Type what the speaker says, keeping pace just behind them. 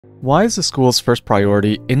Why is the school's first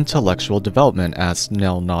priority intellectual development? Asked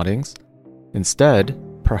Nel Noddings. Instead,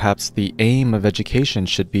 perhaps the aim of education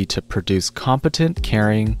should be to produce competent,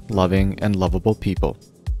 caring, loving, and lovable people.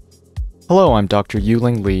 Hello, I'm Dr.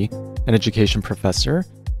 Yu-Ling Lee, an education professor,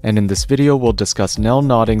 and in this video we'll discuss Nel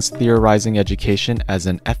Noddings' theorizing education as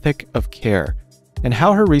an ethic of care, and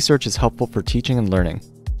how her research is helpful for teaching and learning.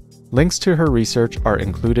 Links to her research are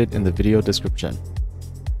included in the video description.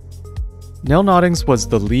 Nel Noddings was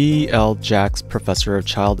the Lee L. Jacks Professor of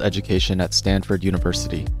Child Education at Stanford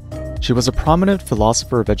University. She was a prominent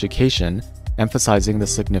philosopher of education, emphasizing the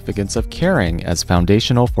significance of caring as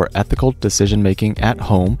foundational for ethical decision-making at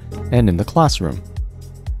home and in the classroom.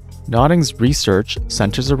 Noddings' research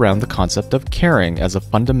centers around the concept of caring as a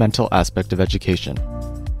fundamental aspect of education.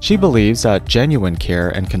 She believes that genuine care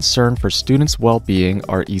and concern for students' well-being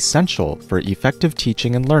are essential for effective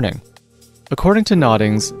teaching and learning. According to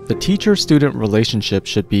Noddings, the teacher-student relationship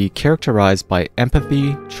should be characterized by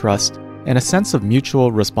empathy, trust, and a sense of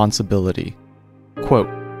mutual responsibility. Quote,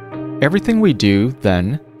 "Everything we do,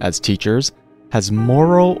 then, as teachers, has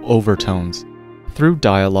moral overtones. Through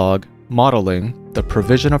dialogue, modeling, the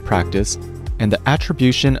provision of practice, and the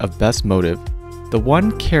attribution of best motive, the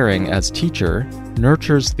one caring as teacher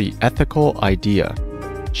nurtures the ethical idea.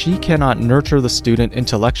 She cannot nurture the student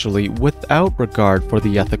intellectually without regard for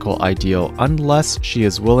the ethical ideal unless she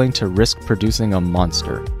is willing to risk producing a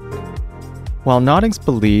monster." While Noddings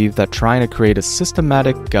believed that trying to create a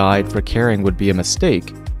systematic guide for caring would be a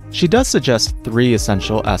mistake, she does suggest three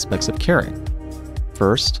essential aspects of caring.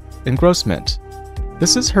 First, engrossment.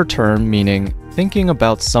 This is her term meaning thinking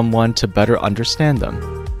about someone to better understand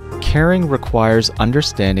them. Caring requires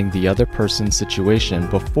understanding the other person's situation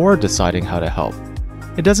before deciding how to help.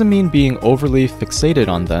 It doesn't mean being overly fixated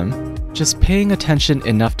on them, just paying attention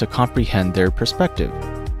enough to comprehend their perspective.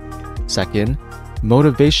 Second,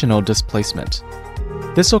 motivational displacement.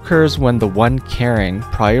 This occurs when the one caring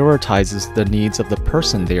prioritizes the needs of the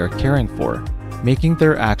person they are caring for, making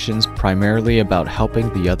their actions primarily about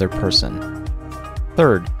helping the other person.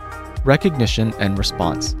 Third, recognition and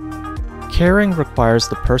response. Caring requires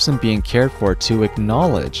the person being cared for to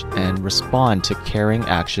acknowledge and respond to caring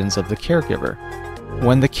actions of the caregiver.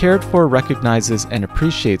 When the cared for recognizes and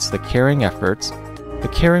appreciates the caring efforts, the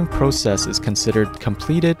caring process is considered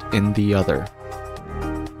completed in the other.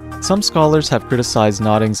 Some scholars have criticized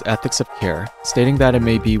Noddings' ethics of care, stating that it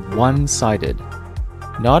may be one-sided.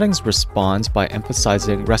 Noddings responds by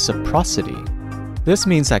emphasizing reciprocity. This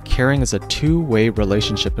means that caring is a two-way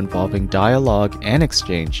relationship involving dialogue and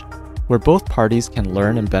exchange, where both parties can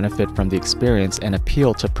learn and benefit from the experience and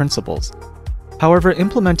appeal to principles. However,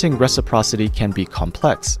 implementing reciprocity can be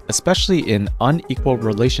complex, especially in unequal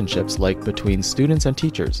relationships like between students and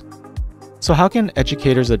teachers. So how can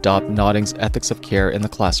educators adopt Noddings' ethics of care in the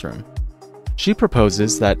classroom? She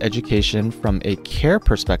proposes that education from a care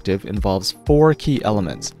perspective involves four key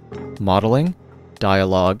elements: modeling,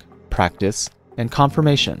 dialogue, practice, and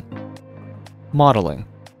confirmation. Modeling.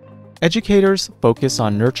 Educators focus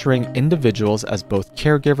on nurturing individuals as both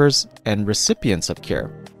caregivers and recipients of care.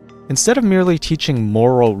 Instead of merely teaching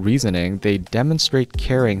moral reasoning, they demonstrate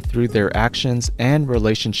caring through their actions and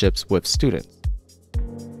relationships with students.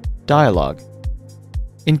 Dialogue.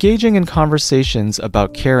 Engaging in conversations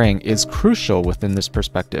about caring is crucial within this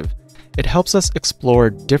perspective. It helps us explore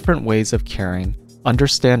different ways of caring,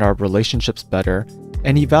 understand our relationships better,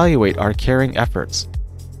 and evaluate our caring efforts.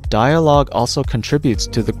 Dialogue also contributes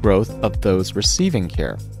to the growth of those receiving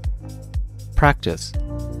care. Practice.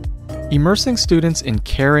 Immersing students in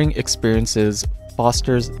caring experiences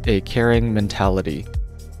fosters a caring mentality.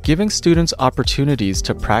 Giving students opportunities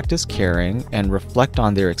to practice caring and reflect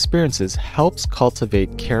on their experiences helps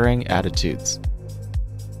cultivate caring attitudes.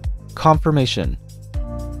 Confirmation.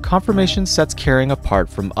 Confirmation sets caring apart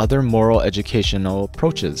from other moral educational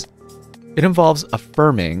approaches. It involves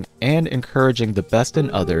affirming and encouraging the best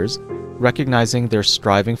in others, recognizing their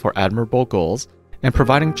striving for admirable goals, and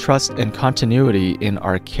providing trust and continuity in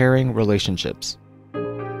our caring relationships.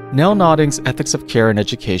 Nel Noddings' ethics of care in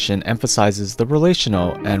education emphasizes the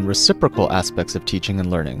relational and reciprocal aspects of teaching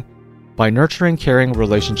and learning. By nurturing caring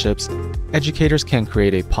relationships, educators can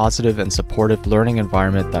create a positive and supportive learning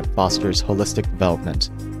environment that fosters holistic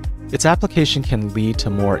development. Its application can lead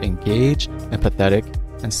to more engaged, empathetic,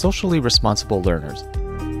 and socially responsible learners.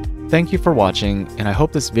 Thank you for watching, and I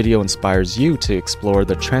hope this video inspires you to explore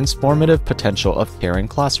the transformative potential of caring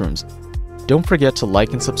classrooms. Don't forget to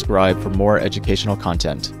like and subscribe for more educational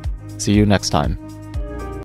content. See you next time.